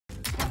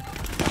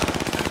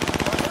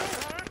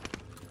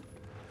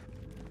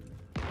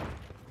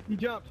He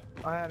jumped.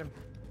 I had him.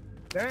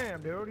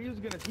 Damn, dude. He was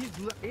gonna.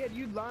 He had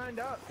you lined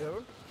up,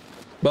 dude.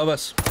 Above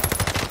us.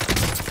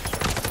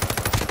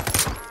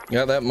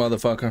 Got that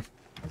motherfucker.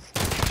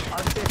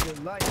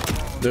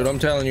 Dude, I'm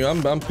telling you,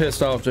 I'm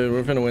pissed off, dude.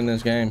 We're finna win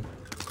this game.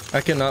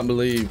 I cannot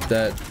believe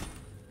that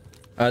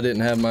I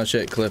didn't have my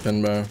shit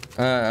clipping, bro.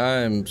 I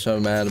am so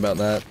mad about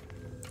that.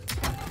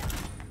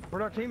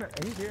 Where's our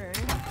teammate? He's here, ain't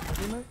he? Our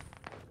teammate?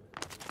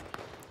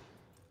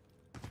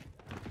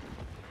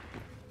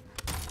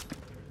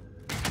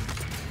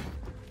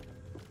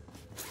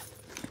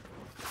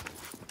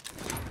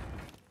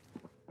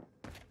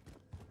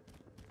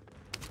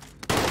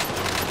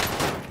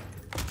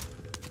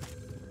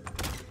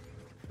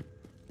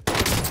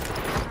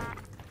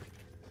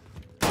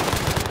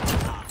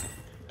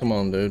 Come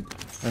on, dude.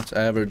 That's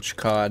average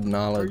COD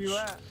knowledge.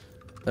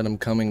 That I'm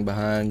coming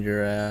behind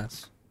your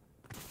ass.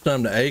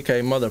 Time to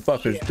AK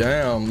motherfuckers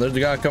down. There's a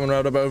guy coming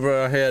right up over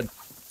our head.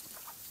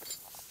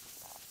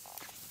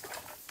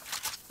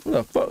 Where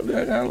the fuck did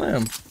that guy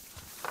land?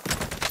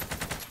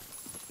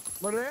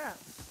 Where are they at?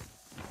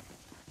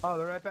 Oh,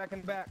 they're right back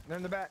in the back. They're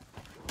in the back.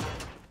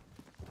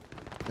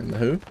 In the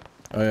who?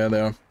 Oh yeah,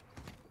 they are.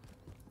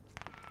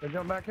 They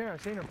jumped back here.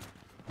 I seen them.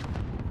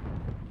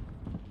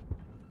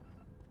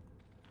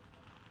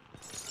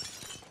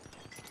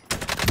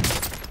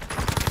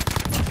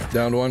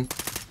 Downed one.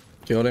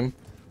 Killed him.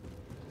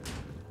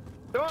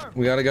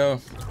 We gotta go.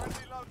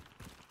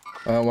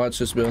 Watch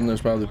this building. There's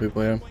probably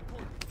people here.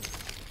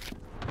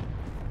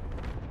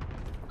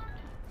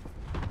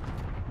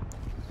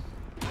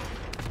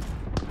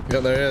 Yeah,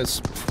 there is.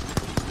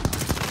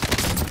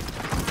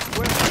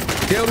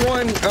 Killed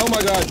one. Oh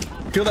my god.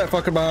 Kill that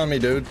fucker behind me,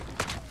 dude.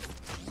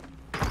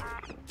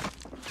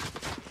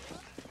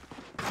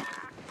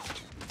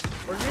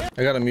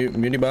 I got a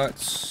muni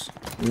box.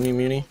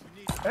 Muni.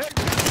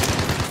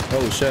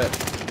 Holy shit.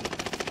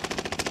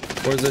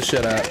 Where's this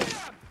shit at?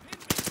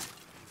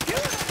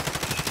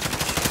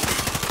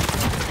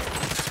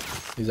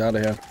 He's out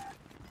of here.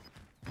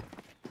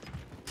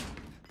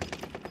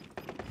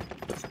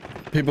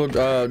 People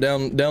down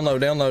low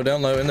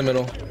in the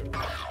middle.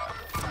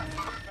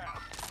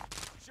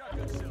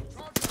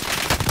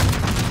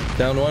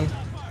 Down one.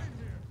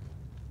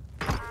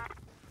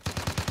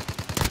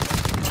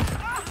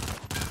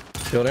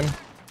 Killed him.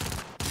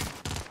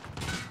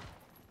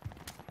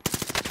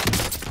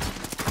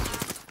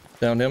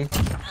 Down him.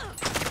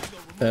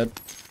 Dead.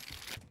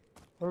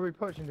 Where are we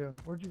pushing to?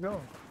 Where'd you go?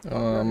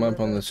 I'm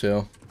up on this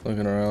hill,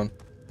 looking around.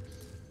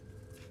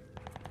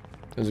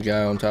 There's a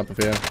guy on top of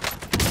here.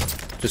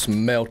 Just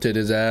melted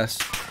his ass.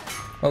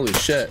 Holy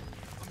shit.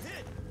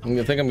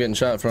 I think I'm getting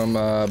shot from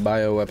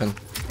bio weapon.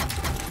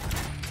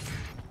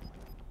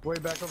 Way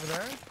back over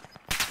there?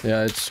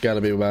 Yeah, it's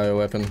gotta be a bio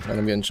weapon that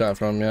I'm getting shot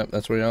from. Yep,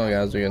 that's where y'all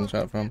guys are getting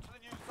shot from.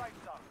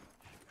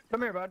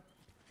 Come here, bud.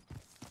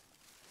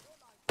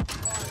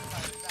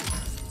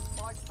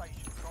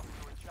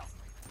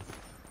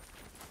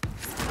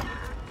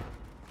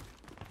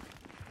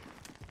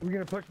 Are we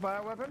gonna push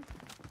bio weapon?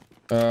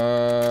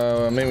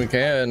 I mean we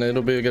can.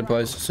 It'll be a good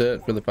place to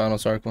sit for the final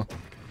circle.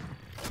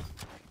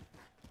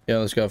 Yeah,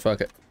 let's go.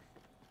 Fuck it.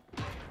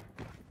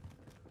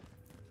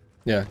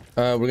 Yeah,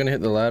 we're gonna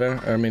hit the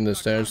ladder. Or I mean the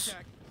stairs.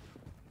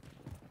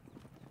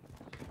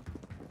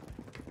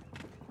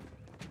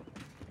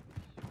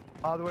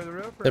 All the way to the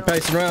roof? They're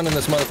pacing around in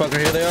this motherfucker.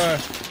 Here they are.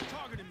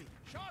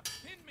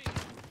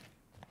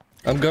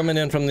 I'm coming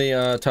in from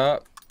the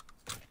top.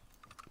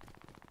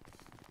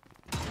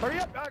 Hurry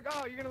up!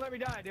 Oh, you're gonna let me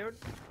die, dude.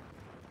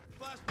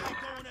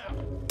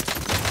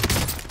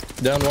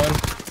 Down one.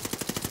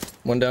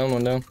 One down,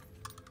 one down.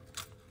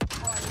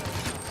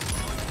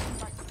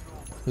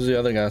 Who's the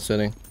other guy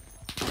sitting?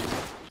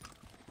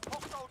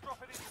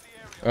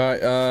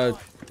 Alright,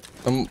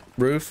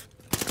 roof.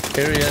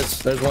 Here he is.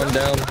 There's one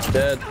down,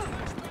 dead.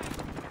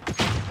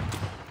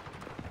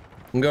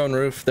 I'm going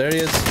roof. There he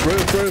is.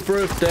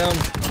 Roof, down.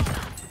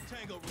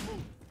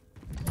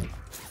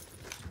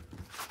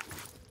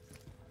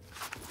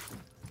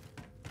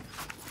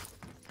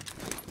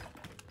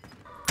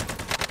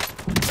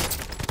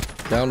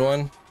 Downed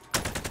one.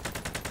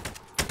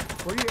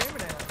 Where are you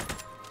aiming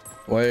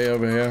at? Way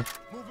over here.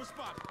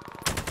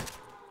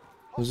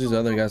 Who's these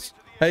other guys?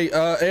 Hey,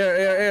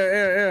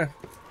 air.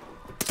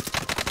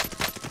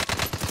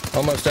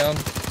 Almost down.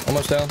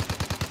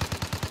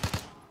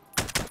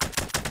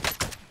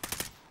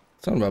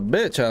 Son of a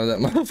bitch, how is that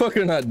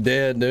motherfucker not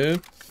dead,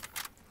 dude?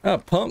 I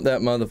pumped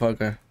that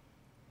motherfucker.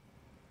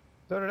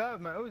 So did I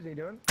with my Uzi,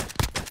 dude.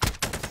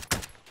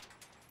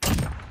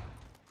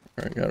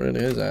 Alright, got rid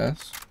of his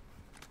ass.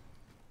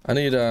 I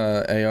need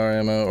AR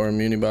ammo or a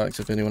muni box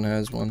if anyone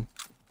has one.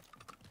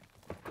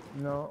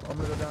 No, I'm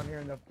gonna go down here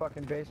in the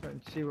fucking basement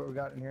and see what we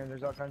got in here.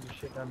 There's all kinds of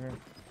shit down here.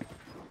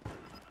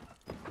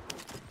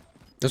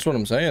 That's what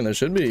I'm saying. There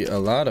should be a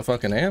lot of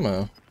fucking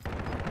ammo.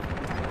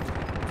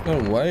 No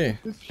way.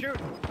 Just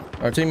shooting.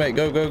 Our teammate,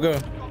 go.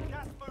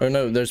 Or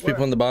no, there's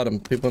people in the bottom.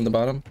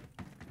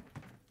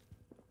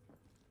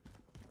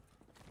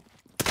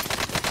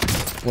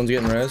 One's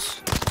getting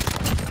res.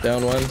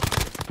 Down one.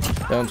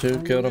 Down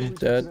 2, killed him,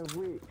 dead.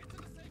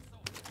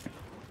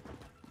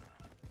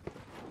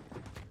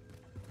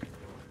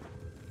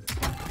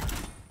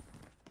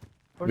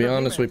 To be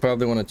honest, we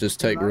probably want to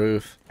just take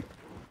roof.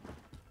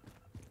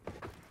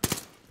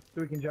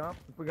 So we can jump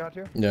if we got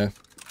to? Yeah,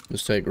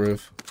 just take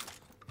roof.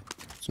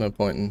 There's no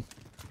point in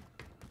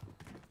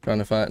trying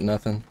to fight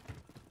nothing.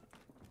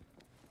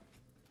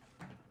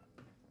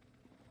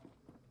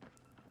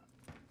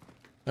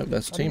 Oh,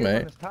 that's a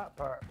teammate. This top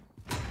part.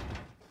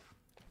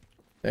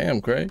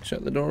 Damn, Craig,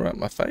 shut the door right in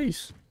my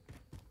face.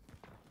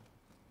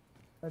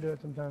 I do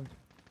it sometimes.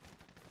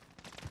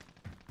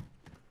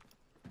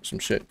 Some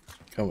shit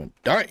coming.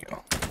 Damn.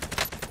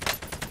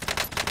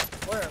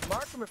 Where?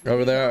 Mark him if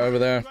Over there, over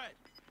there.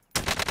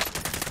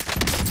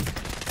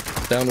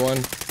 Down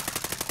 1.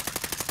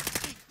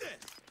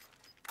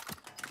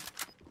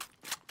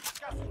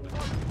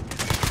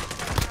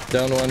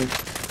 Down 1.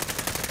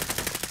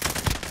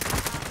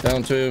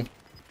 Down 2.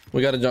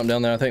 We gotta jump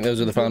down there. I think those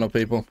are the final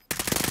people.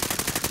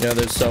 Yeah,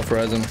 there's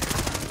self-resin. I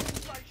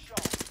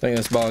think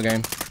that's ball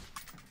game.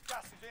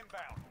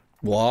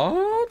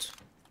 What?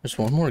 There's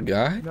one more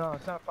guy? No,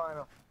 it's not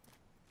final.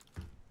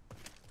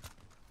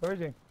 Where is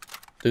he?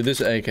 Dude, this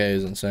AK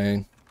is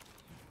insane.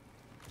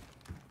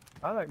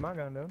 I like my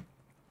gun, dude.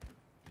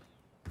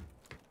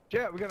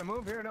 Yeah, we gotta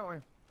move here, don't we?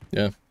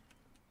 Yeah.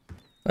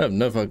 I have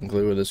no fucking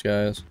clue where this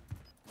guy is.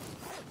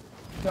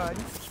 Died.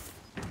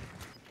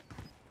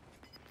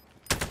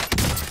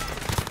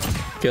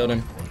 Killed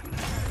him.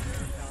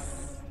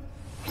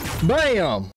 Bam!